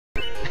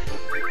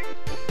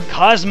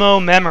Cosmo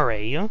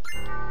Memory.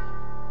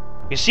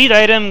 Received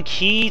item,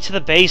 key to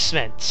the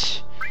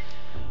basement.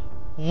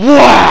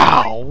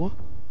 Wow!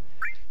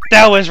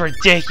 That was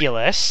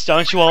ridiculous,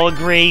 don't you all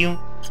agree?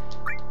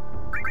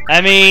 I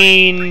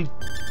mean...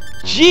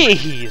 jeez,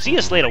 he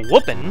just laid a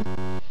whooping.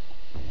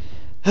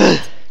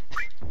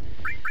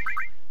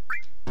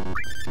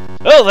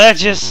 Well, that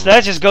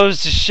just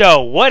goes to show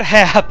what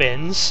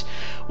happens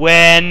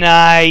when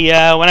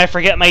I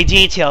forget my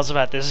details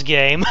about this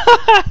game.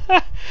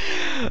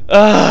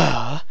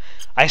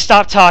 I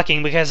stopped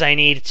talking because I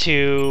need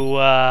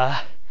to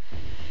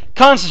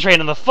concentrate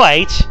on the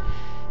fight,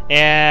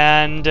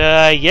 and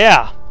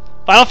yeah,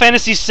 Final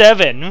Fantasy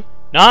VII,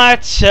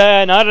 not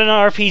an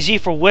RPG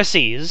for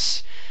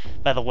wussies.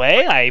 By the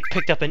way, I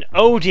picked up an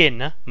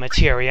Odin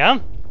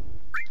Materia.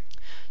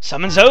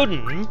 Summons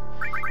Odin,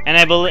 and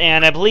I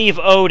believe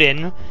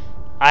Odin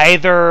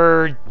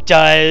either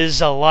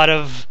does a lot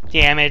of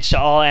damage to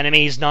all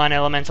enemies,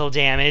 non-elemental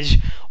damage,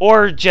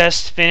 or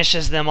just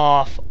finishes them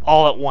off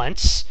all at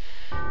once.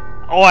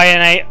 Oh,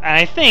 and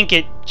I think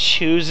it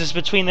chooses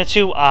between the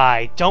two.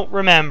 I don't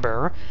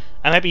remember.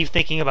 I might be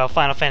thinking about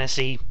Final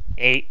Fantasy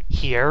VIII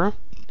here.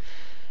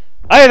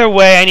 Either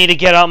way, I need to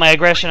get out my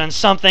aggression on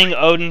something.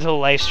 Odin to the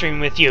live stream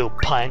with you,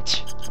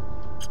 punt.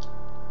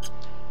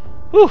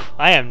 Whew,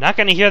 I am not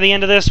going to hear the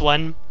end of this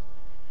one.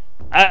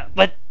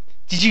 But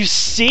did you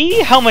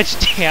see how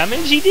much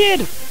damage he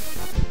did?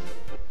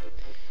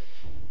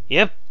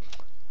 Yep.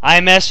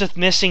 I messed with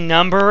missing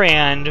number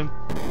and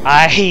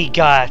I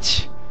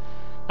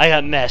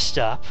got messed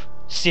up.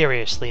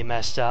 Seriously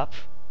messed up.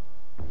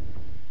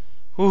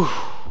 Whew.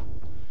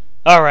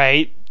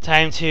 Alright,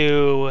 time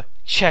to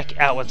check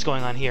out what's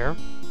going on here.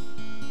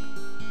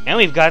 And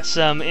we've got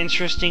some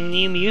interesting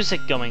new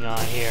music going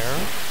on here.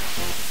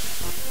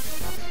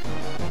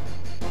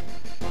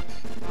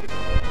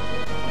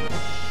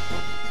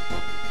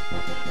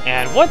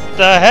 And what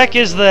the heck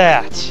is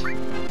that?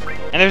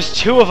 And there's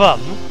two of them.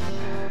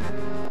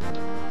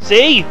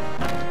 See?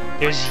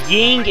 There's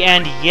yin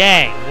and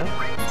yang.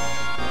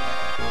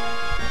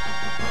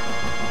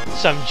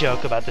 Some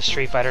joke about the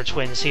Street Fighter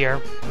twins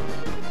here.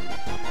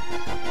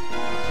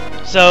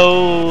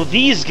 So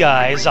these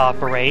guys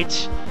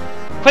operate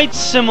quite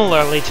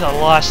similarly to a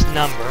Lost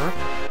Number,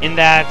 in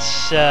that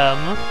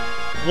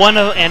one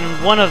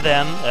of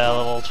them,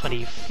 level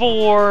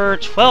 24,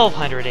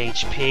 1200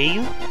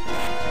 HP,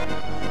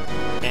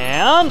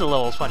 and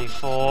level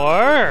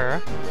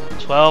 24,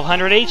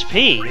 1200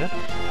 HP.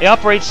 They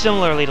operate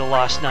similarly to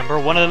Lost Number.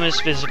 One of them is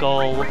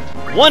physical,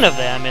 one of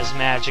them is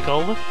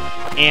magical,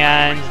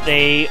 and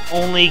they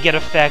only get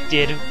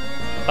affected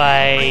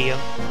by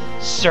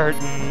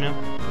certain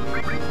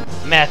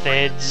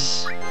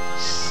methods,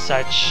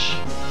 such,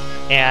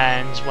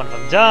 and one of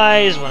them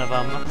dies, one of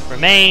them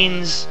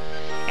remains,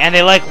 and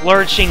they like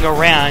lurching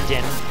around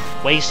and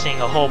wasting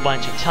a whole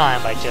bunch of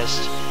time by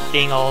just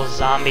being all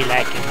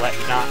zombie-like and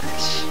whatnot.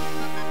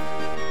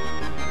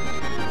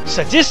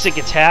 Sadistic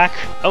attack,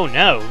 oh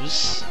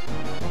noes.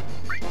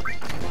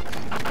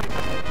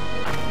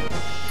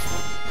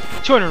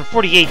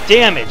 248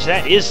 damage,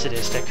 that is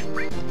sadistic.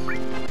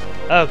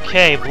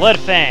 Okay,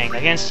 Bloodfang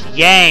against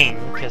Yang,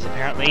 because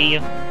apparently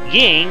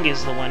Yang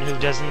is the one who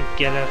doesn't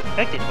get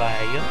affected by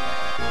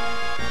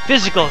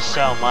physical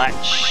so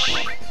much.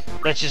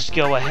 Let's just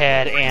go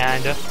ahead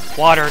and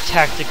water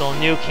tactical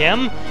nuke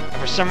him. And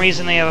for some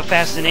reason they have a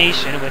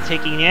fascination with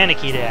taking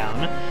Naniki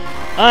down.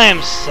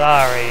 I'm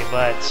sorry,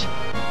 but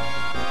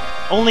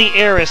only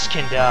Eris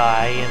can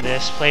die in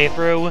this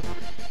playthrough,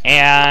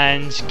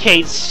 and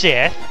Kate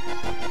Sith,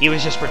 he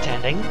was just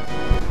pretending.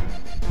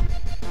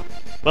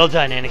 Well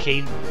done,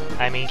 Naniki.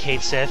 I mean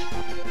Kate Sith.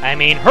 I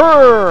mean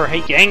her!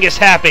 Hey, Yang is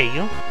happy!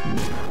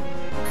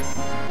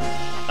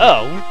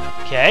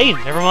 Oh, okay,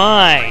 never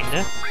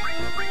mind.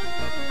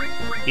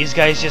 These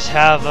guys just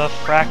have a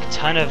frack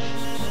ton of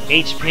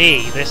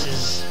HP. This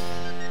is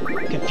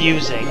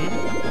confusing.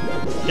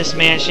 This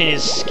mansion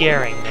is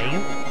scaring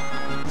me.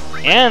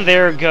 And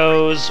there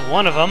goes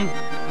one of them.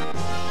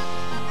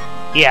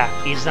 Yeah,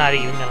 he's not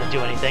even gonna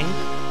do anything.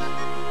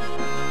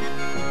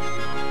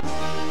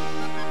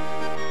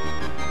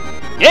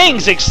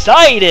 Yang's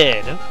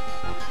excited!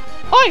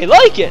 I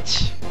like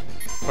it!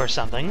 Or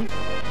something.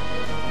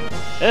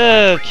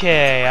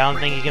 Okay, I don't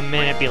think you can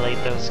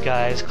manipulate those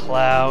guys,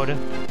 Cloud.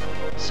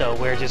 So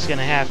we're just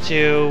gonna have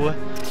to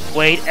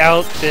wait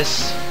out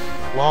this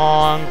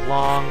long,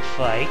 long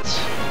fight.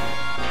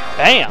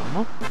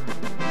 Bam!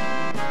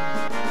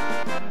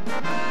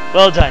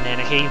 Well done,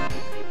 Naniki.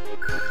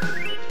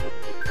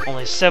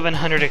 Only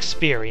 700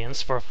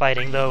 experience for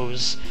fighting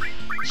those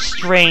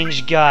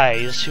strange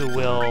guys who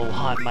will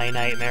haunt my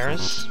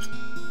nightmares.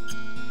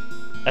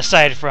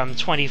 Aside from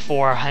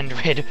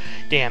 2400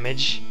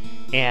 damage.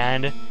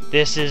 And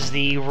this is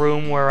the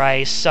room where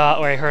I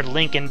heard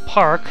Linkin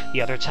Park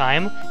the other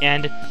time.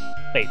 And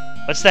wait,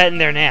 what's that in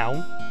there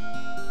now?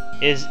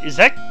 Is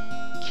that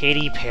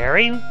Katy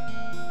Perry?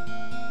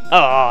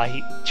 Oh,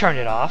 he turned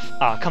it off.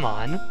 Aw, come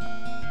on.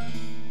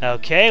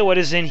 Okay, what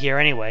is in here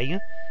anyway?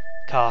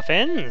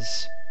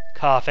 Coffins.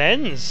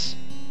 Coffins.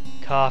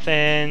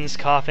 Coffins,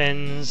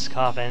 coffins,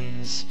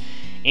 coffins.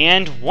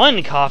 And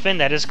one coffin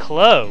that is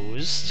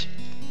closed.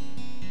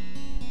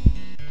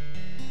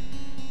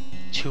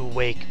 To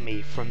wake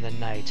me from the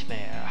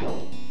nightmare.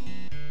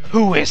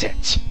 Who is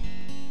it?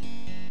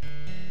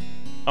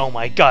 Oh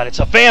my god, it's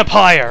a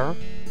vampire!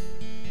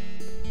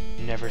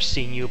 Never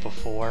seen you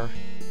before.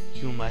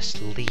 You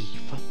must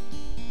leave.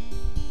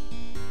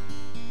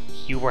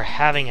 You were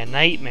having a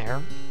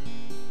nightmare.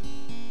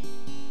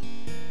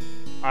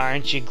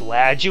 Aren't you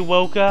glad you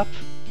woke up?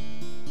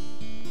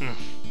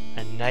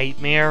 A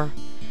nightmare?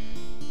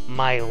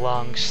 My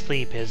long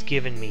sleep has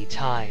given me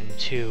time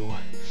to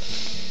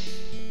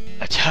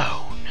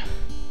atone.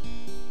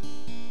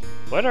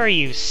 What are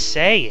you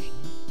saying?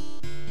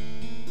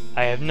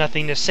 I have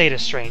nothing to say to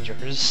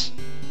strangers.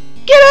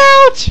 Get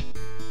out!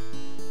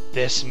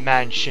 This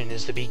mansion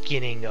is the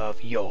beginning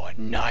of your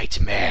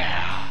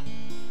nightmare.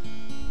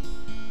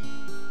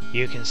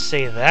 You can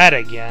say that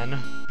again.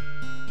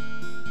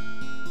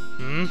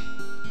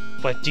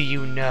 What do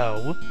you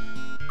know?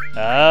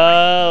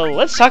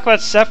 Let's talk about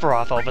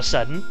Sephiroth all of a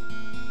sudden.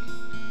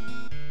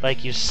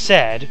 Like you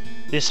said,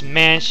 this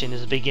mansion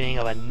is the beginning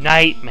of a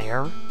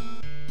nightmare.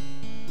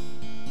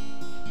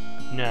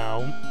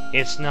 No,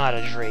 it's not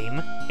a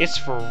dream. It's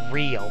for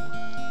real.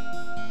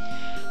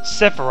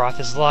 Sephiroth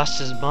has lost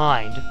his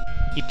mind.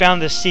 He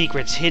found the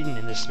secrets hidden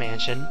in this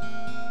mansion.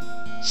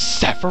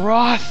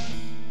 Sephiroth?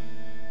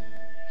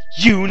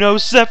 You know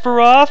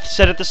Sephiroth?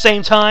 Said at the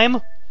same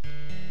time.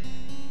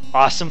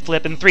 Awesome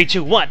flip in 3,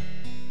 2, 1.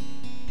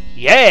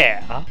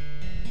 Yeah!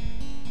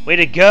 Way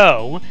to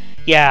go.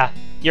 Yeah,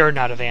 you're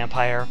not a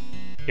vampire.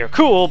 You're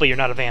cool, but you're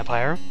not a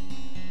vampire.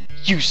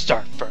 You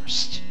start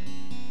first.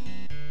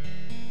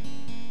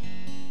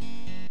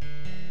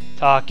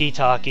 Talkie,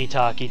 talkie,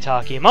 talkie,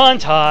 talkie,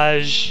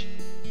 montage!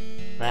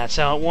 That's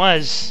how it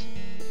was.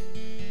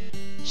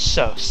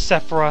 So,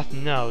 Sephiroth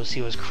knows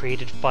he was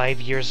created 5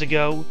 years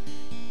ago,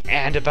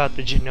 and about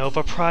the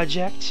Genova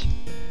project?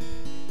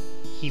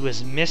 He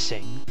was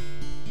missing,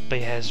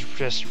 but has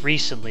just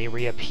recently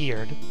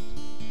reappeared.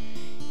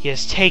 He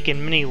has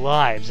taken many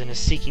lives and is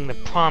seeking the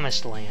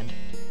Promised Land.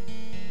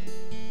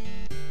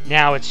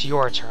 Now it's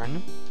your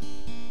turn.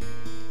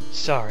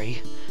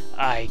 Sorry,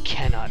 I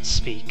cannot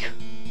speak.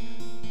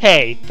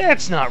 Hey,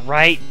 that's not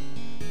right!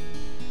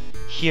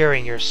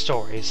 Hearing your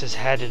stories has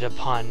added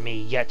upon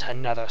me yet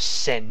another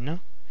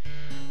sin.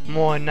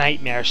 More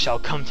nightmares shall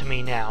come to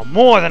me now,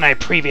 more than I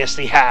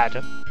previously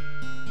had!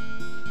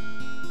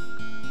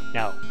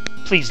 Now,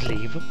 please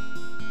leave.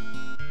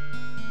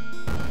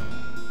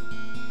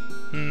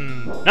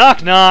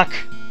 Knock knock!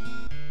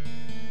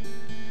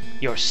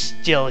 You're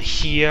still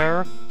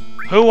here?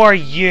 Who are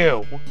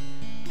you?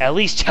 At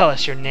least tell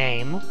us your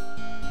name.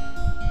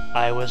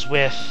 I was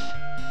with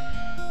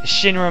the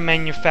Shinra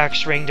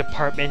Manufacturing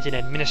Department in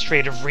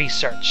Administrative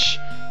Research,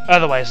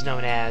 otherwise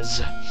known as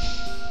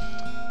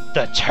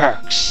the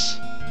Turks.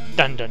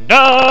 Dun dun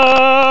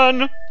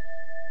dun!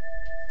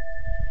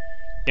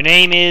 Your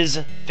name is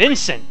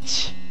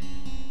Vincent.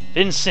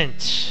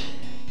 Vincent,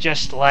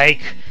 just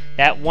like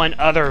that one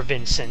other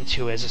Vincent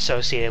who is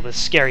associated with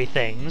scary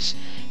things.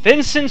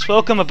 Vincent,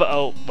 welcome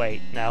oh,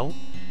 wait, no.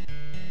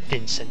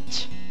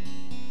 Vincent.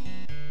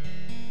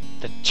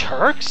 The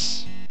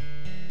Turks?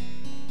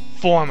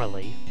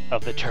 Formerly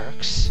of the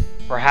Turks.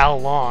 For how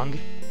long?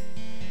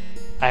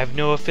 I have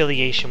no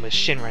affiliation with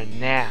Shinra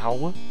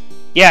now.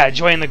 Yeah,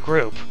 join the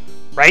group.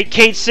 Right,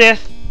 Kate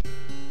Sith?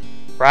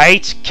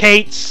 Right,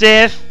 Kate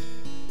Sith?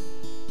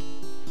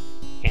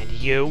 And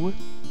you?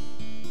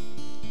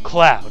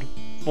 Cloud,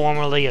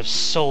 formerly of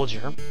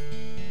Soldier.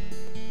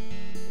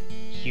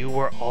 You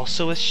were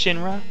also with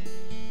Shinra?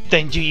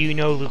 Then do you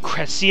know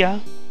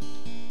Lucrezia?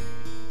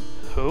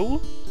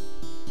 Who?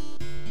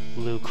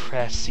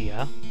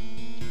 Lucrezia.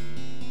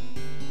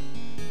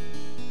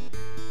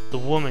 The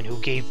woman who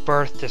gave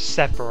birth to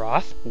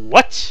Sephiroth.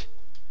 What?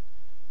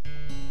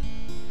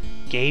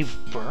 Gave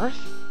birth?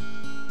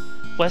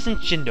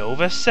 Wasn't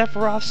Genova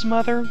Sephiroth's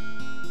mother?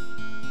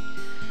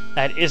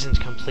 That isn't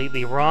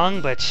completely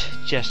wrong, but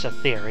just a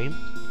theory.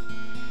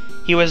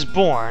 He was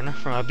born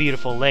from a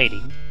beautiful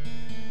lady.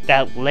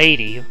 That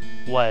lady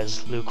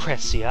was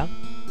Lucrezia.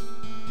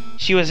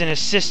 She was an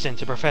assistant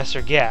to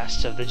Professor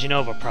Gast of the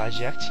Genova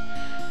Project.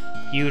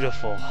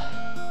 Beautiful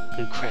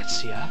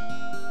Lucrezia.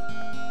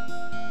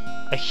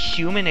 A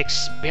human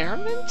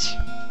experiment?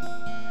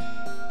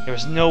 There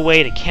was no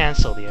way to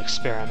cancel the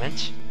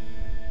experiment.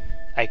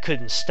 I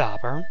couldn't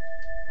stop her.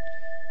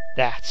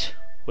 That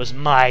was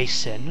my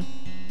sin.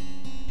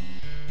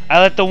 I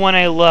let the one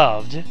I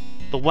loved,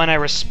 the one I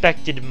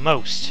respected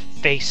most,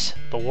 face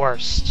the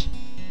worst.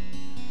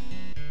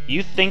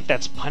 You think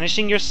that's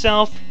punishing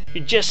yourself?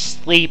 You're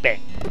just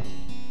sleeping.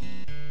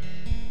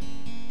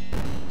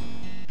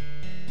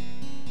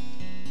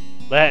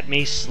 Let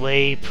me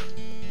sleep.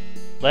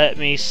 Let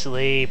me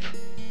sleep.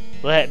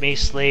 Let me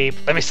sleep.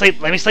 Let me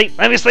sleep. Let me sleep.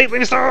 Let me sleep. Let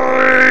me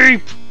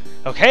sleep.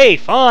 Okay,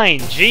 fine.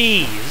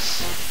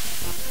 Jeez.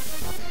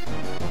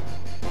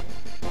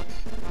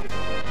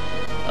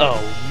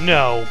 Oh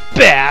no,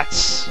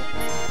 bats!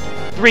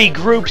 3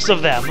 groups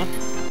of them.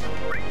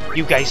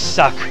 You guys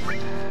suck.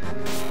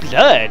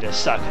 Blood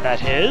suck,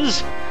 that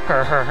is.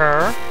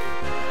 Her.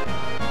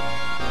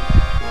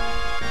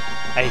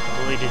 I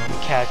completely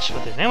didn't catch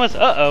what the name was.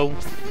 Uh-oh.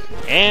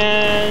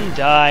 And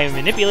I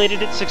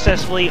manipulated it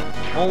successfully,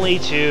 only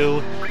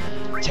to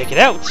take it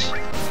out.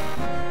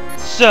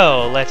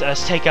 So, let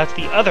us take out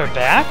the other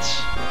bat.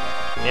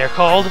 They're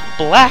called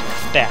Black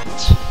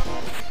Bat.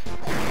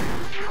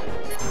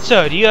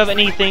 So, do you have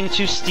anything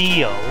to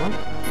steal?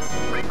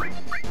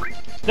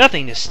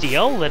 Nothing to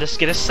steal. Let us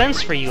get a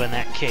sense for you in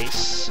that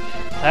case.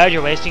 Cloud,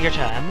 you're wasting your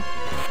time.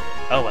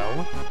 Oh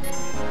well.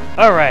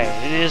 Alright,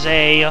 it is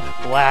a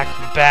Black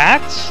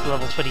Bat,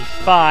 level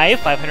 25,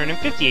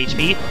 550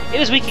 HP. It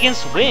is weak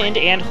against wind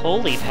and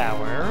holy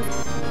power.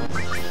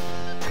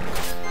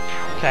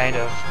 Kind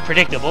of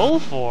predictable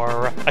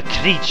for a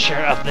creature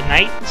of the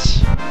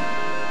night.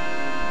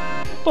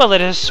 Well,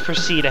 let us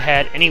proceed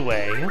ahead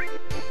anyway.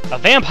 A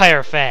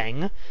Vampire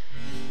Fang.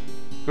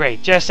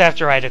 Great, just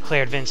after I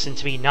declared Vincent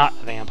to be not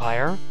a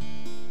vampire.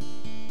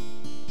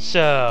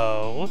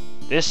 So,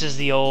 this is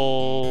the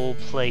old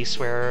place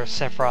where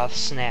Sephiroth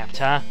snapped,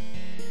 huh?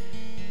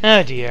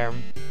 Oh dear.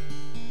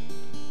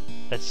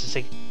 Let's just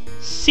say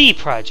C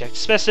Project,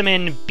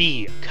 Specimen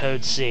B,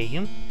 Code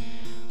C.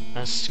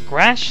 A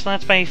scratch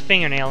left by a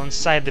fingernail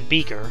inside the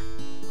beaker.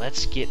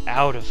 Let's get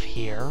out of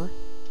here.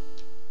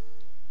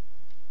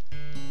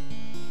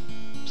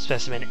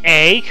 Specimen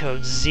A,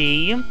 Code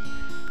Z.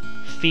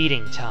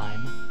 Feeding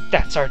time.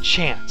 That's our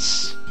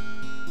chance.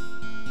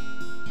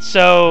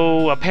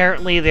 So,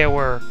 apparently there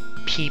were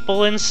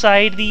people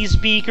inside these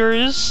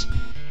beakers,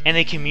 and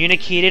they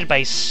communicated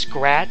by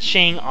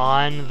scratching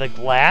on the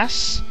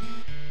glass.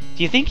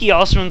 Do you think he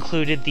also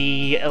included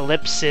the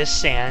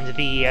ellipsis and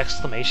the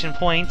exclamation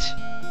point?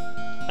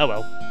 Oh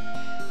well.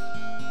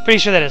 Pretty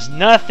sure that has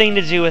nothing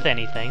to do with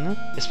anything,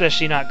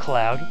 especially not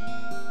Cloud.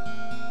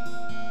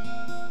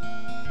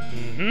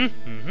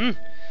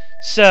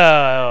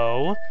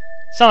 So,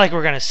 it's not like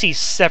we're gonna see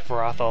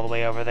Sephiroth all the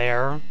way over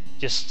there,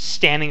 just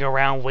standing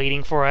around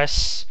waiting for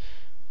us.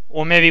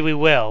 Or maybe we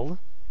will.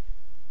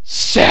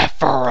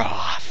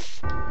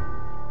 Sephiroth!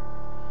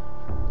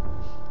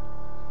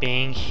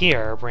 Being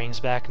here brings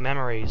back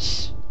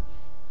memories.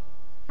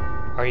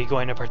 Are you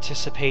going to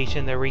participate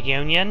in the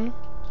reunion?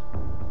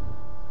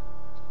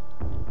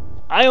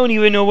 I don't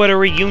even know what a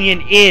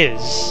reunion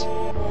is.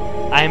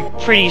 I'm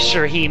pretty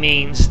sure he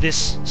means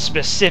this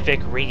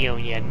specific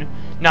reunion,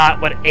 not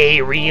what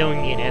a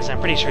reunion is. I'm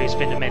pretty sure he's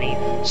been to many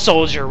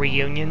soldier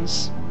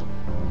reunions.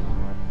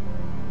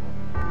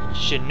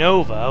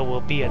 Jenova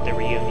will be at the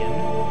reunion.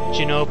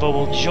 Jenova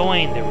will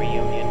join the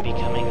reunion,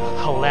 becoming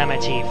a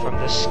calamity from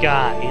the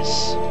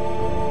skies.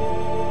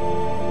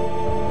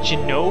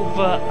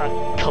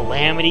 Jenova, a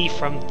calamity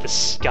from the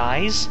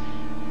skies?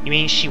 You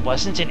mean she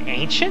wasn't an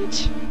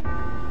ancient?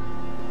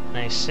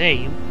 I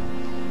see.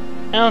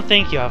 I don't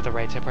think you have the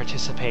right to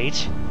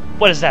participate.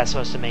 What is that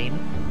supposed to mean?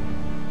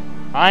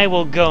 I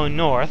will go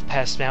north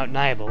past Mount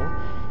Nibel.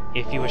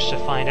 If you wish to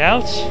find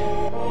out,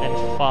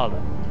 then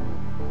follow.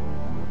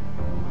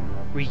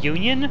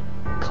 Reunion?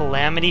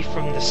 Calamity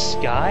from the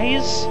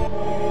skies?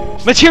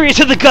 Materia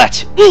to the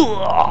gut!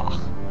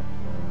 Ugh!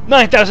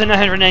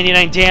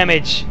 9,999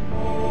 damage!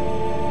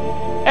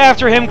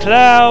 After him,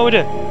 Cloud!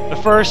 But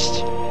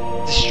first,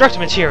 Destruct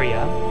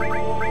Materia.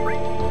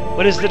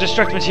 What is the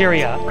Destruct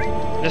Materia?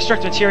 The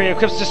Destruct Materia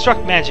equips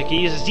Destruct Magic. It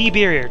uses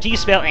D-Barrier,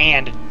 D-Spell,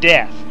 and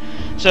Death.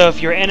 So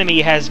if your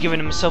enemy has given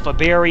himself a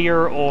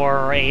barrier,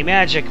 or a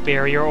magic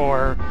barrier,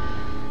 or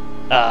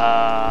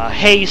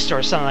haste,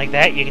 or something like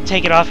that, you can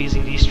take it off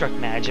using Destruct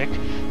Magic.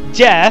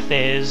 Death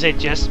is, it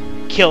just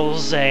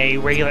kills a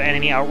regular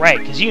enemy outright,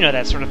 because you know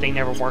that sort of thing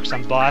never works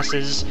on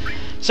bosses.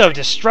 So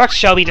Destruct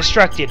shall be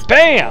destructed.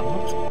 BAM!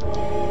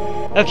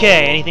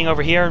 Okay, anything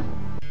over here?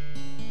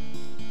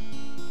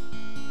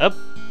 Oh,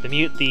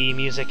 the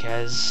music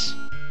has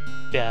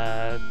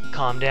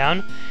calmed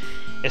down.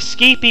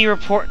 Escapee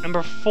report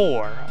number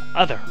 4.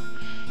 Other.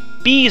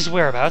 B's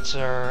whereabouts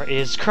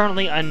is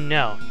currently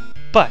unknown,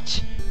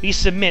 but we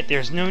submit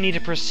there's no need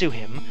to pursue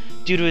him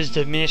due to his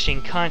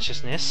diminishing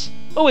consciousness,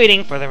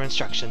 awaiting further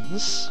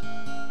instructions.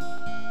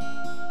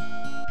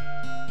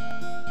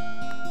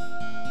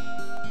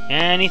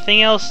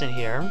 Anything else in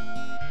here?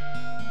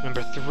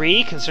 Number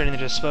 3, concerning the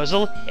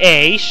disposal.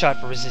 A,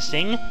 shot for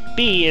resisting.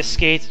 B,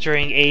 escaped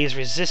during A's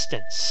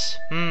resistance.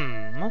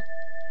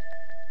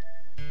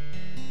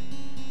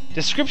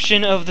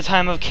 Description of the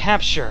time of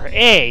capture.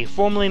 A,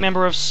 formerly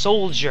member of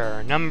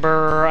Soldier.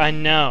 Number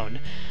unknown.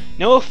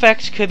 No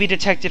effect could be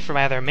detected from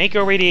either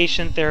Mako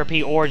radiation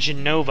therapy or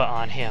Jenova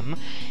on him.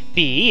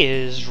 B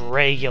is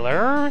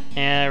regular.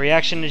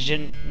 Reaction to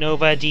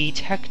Jenova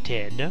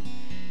detected.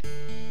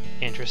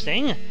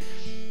 Interesting.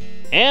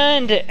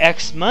 And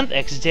X month,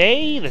 X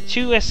day, the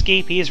 2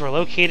 escapees were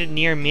located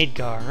near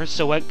Midgar.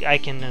 So what I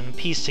can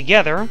piece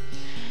together,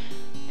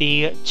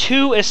 the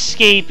 2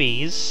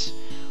 escapees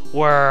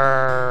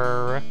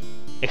were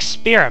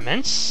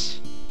experiments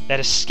that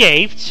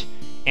escaped,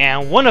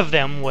 and one of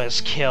them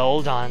was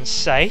killed on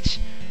sight.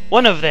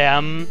 One of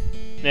them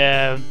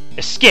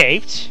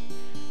escaped.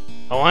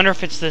 I wonder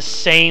if it's the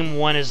same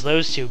one as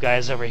those two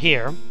guys over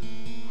here.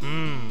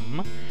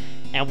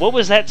 And what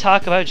was that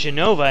talk about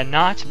Genova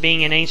not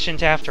being an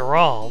ancient after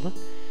all?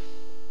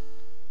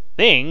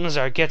 Things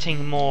are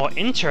getting more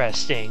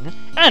interesting,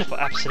 and for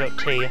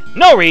absolutely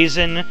no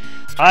reason,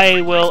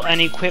 I will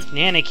unequip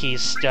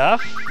Naniki's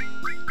stuff.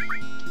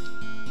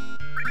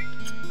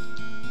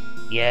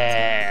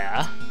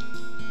 Yeah.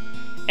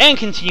 And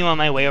continue on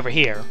my way over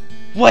here.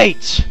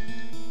 Wait!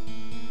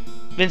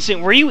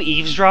 Vincent, were you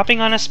eavesdropping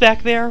on us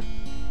back there?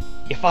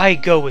 If I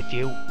go with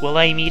you, will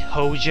I meet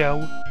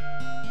Hojo?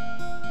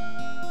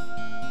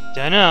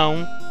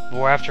 Dunno.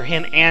 We're after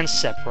him and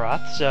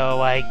Sephiroth,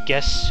 so I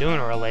guess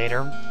sooner or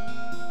later.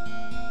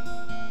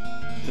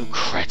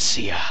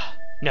 Lucrezia.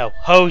 No,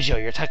 Hojo.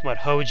 You're talking about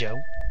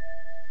Hojo.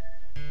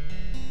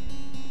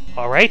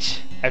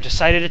 Alright, I've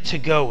decided to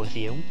go with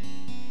you.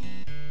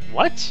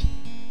 What?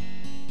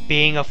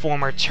 Being a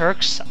former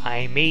Turks,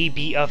 I may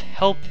be of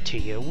help to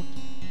you.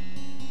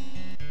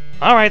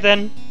 Alright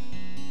then.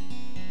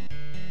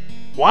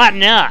 Why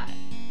not?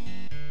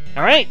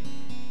 Alright.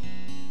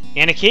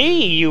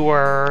 Aniki, you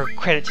were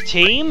credit to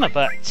team,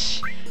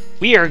 but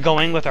we are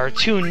going with our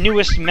two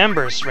newest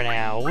members for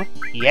now.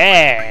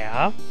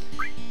 Yeah!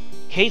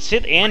 Kate,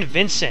 Sith, and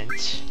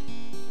Vincent.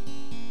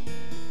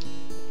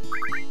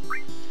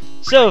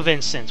 So,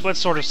 Vincent, what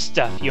sort of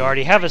stuff? You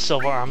already have a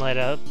silver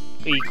armlet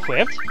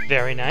equipped.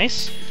 Very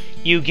nice.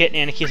 You get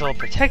Aniki's old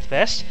Protect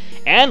Vest.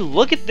 And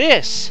look at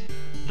this!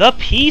 The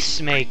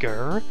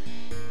Peacemaker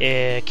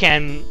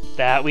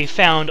that we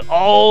found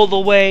all the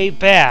way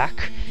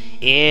back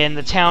in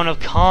the town of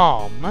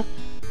Calm.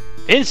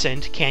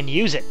 Vincent can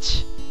use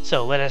it.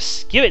 So let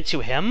us give it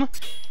to him.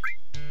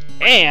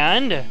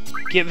 And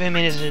give him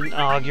his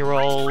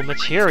inaugural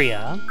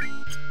Materia.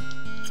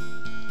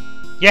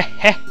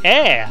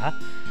 Yeah!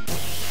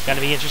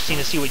 Gonna be interesting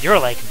to see what you're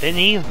like,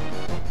 Vinny.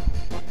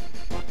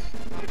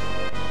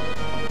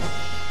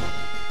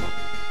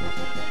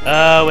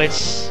 Oh,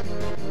 it's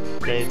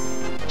the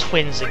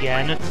twins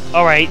again.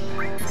 Alright.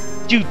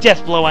 Do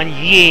Death Blow on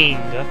Ying,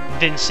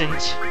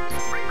 Vincent.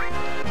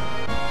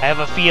 I have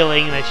a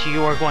feeling that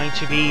you are going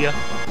to be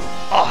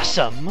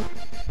awesome.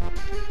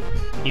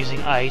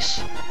 Using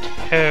Ice.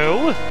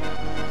 2.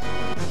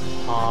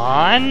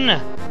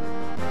 On.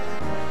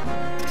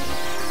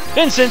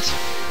 Vincent!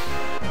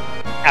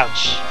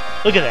 Ouch.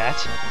 Look at that.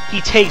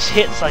 He takes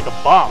hits like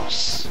a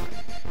boss.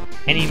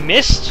 And he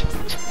missed?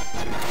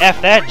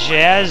 F that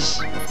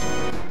jazz.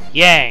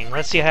 Yang.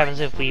 Let's see what happens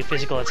if we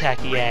physical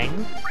attack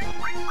Yang.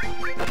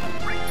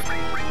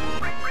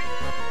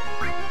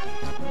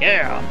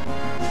 Yeah.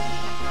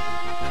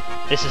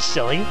 This is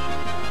silly.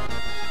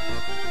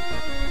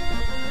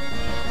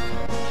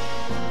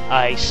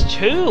 Ice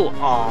 2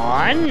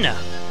 on.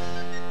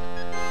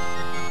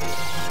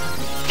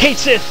 Kate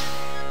Sith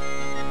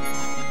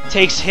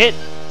takes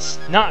hits,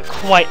 not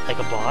quite like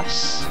a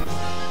boss.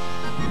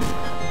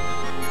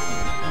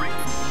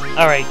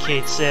 Alright,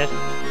 Kate Sith.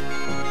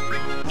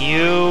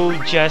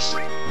 You just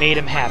made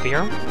him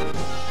happier.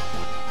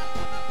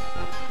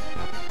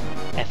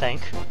 I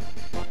think.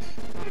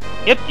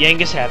 Yep,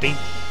 Yang is happy.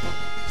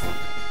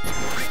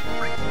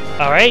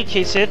 Alright,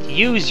 Kate Sith,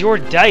 use your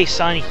dice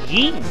on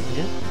Ying.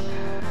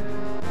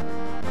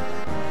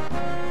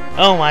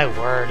 Oh my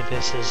word,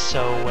 this is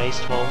so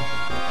wasteful.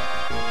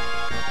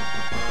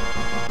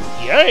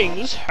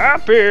 Yang's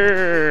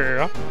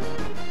happy!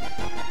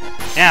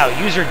 Now,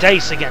 use your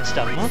dice against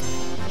him.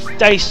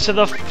 Dice to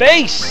the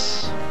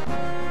face!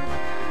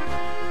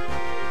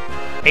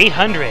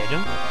 800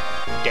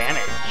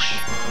 damage.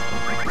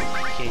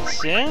 Okay,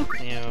 so,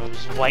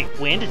 use White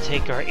Wind to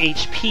take our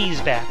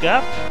HPs back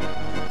up.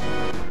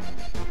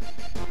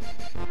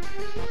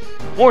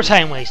 More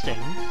time wasting.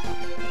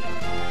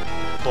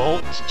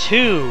 Bolt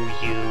 2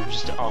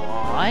 used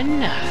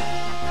on.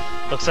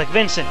 Looks like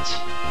Vincent.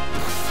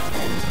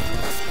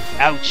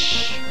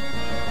 Ouch.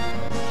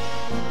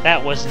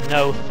 That was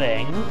no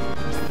thing.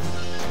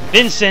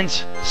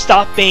 Vincent,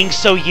 stop being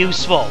so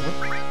useful.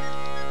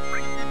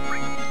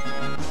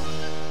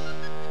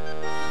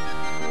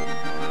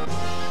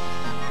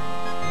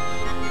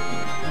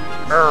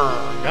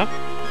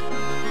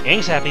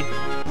 Yang's happy.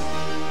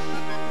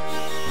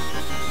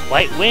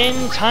 White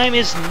Wind, time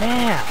is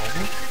now.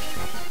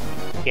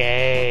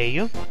 Yay.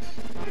 Here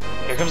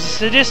comes the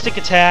sadistic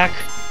attack.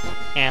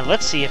 And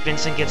let's see if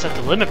Vincent gets up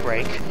to limit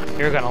break.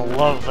 You're gonna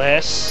love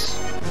this.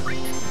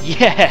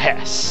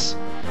 Yes!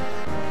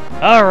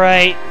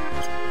 Alright.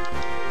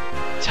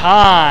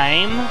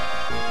 Time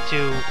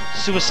to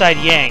suicide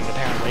Yang,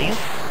 apparently.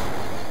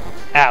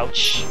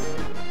 Ouch.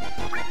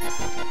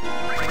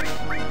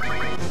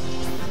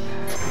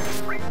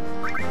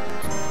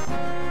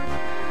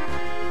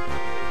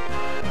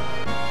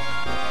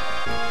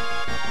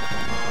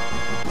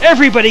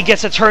 Everybody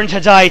gets a turn to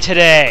die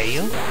today!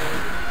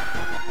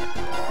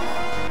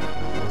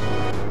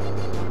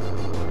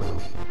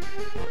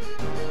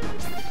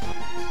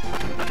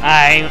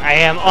 I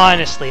am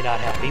honestly not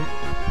happy.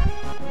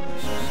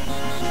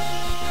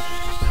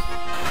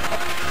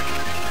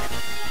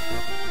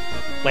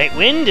 Light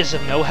wind is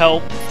of no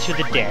help to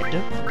the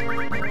dead.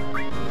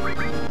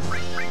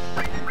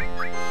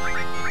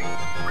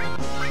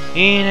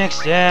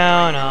 Phoenix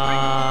down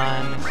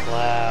on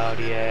Cloud,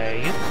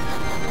 yay.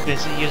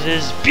 Vincent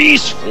uses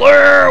Beast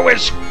Flare,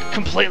 which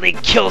completely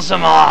kills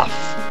him off.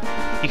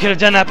 You could have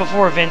done that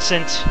before,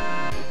 Vincent.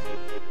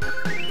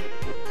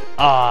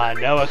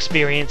 No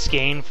experience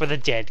gain for the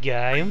dead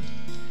guy.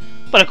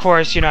 But of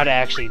course, you're not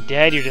actually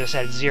dead, you're just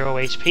at 0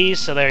 HP,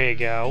 so there you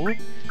go.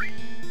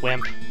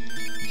 Wimp.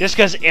 Just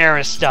because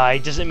Eris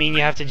died doesn't mean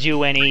you have to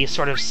do any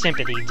sort of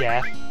sympathy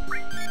death.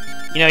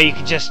 You know, you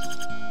could just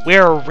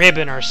wear a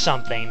ribbon or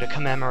something to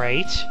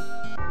commemorate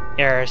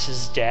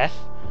Eris's death.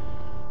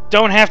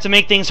 Don't have to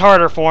make things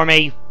harder for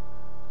me.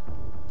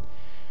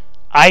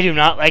 I do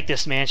not like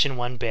this mansion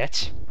one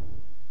bit.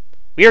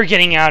 We are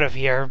getting out of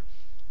here.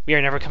 We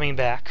are never coming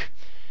back.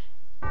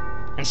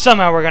 And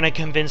somehow we're gonna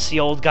convince the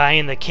old guy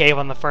in the cave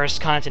on the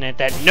first continent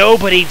that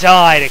nobody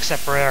died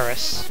except for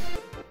Eris.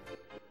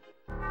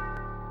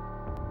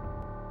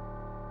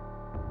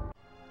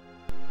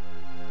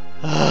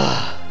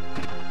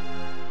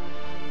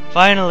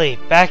 Finally,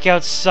 back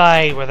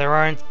outside where there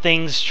aren't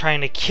things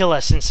trying to kill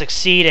us and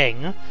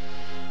succeeding.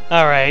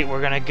 Alright,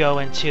 we're gonna go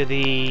into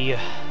the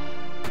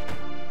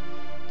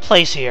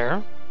place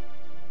here.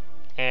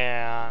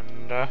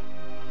 And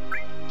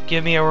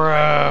give me a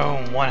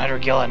room,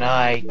 100 gil a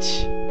night.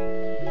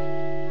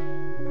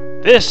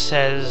 This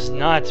has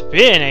not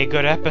been a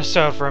good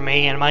episode for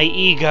me and my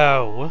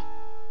ego.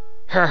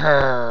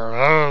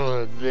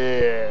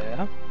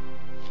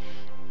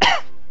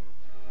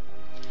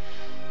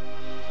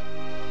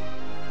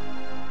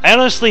 I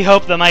honestly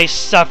hope that my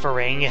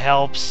suffering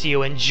helps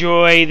you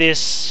enjoy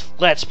this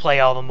Let's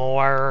Play all the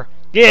more.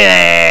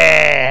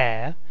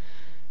 Yeah!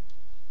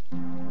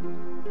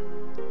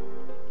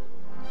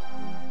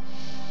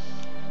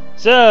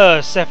 So,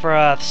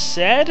 Sephiroth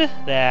said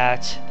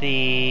that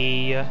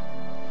the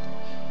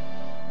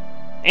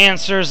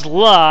answers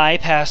lie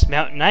past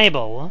Mount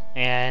Nibel,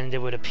 and it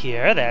would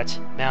appear that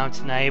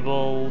Mount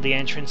Nibel, the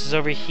entrance is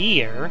over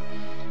here,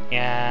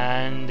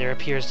 and there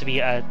appears to be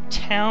a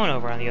town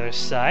over on the other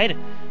side.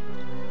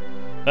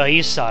 Oh,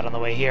 you saw it on the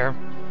way here.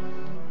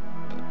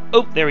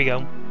 Oh, there we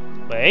go.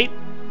 Wait.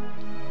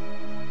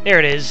 There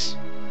it is.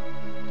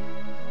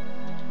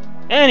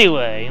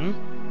 Anyway,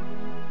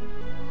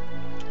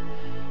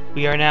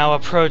 we are now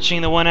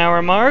approaching the 1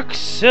 hour mark,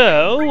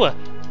 so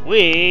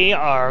we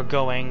are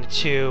going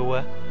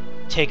to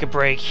take a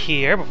break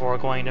here before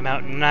going to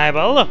Mount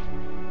Nibel.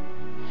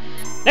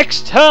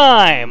 Next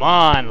time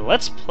on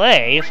Let's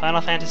Play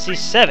Final Fantasy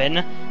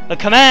VII, the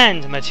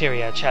Command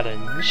Materia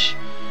Challenge,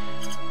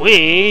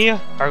 we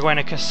are going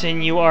to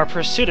continue our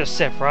pursuit of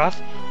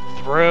Sephiroth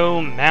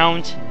through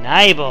Mount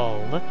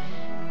Nibel.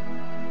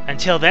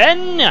 Until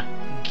then,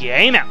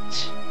 game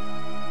out!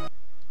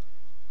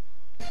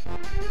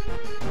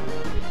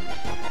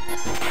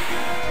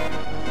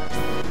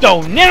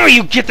 Oh, now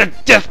you get the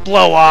death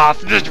blow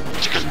off!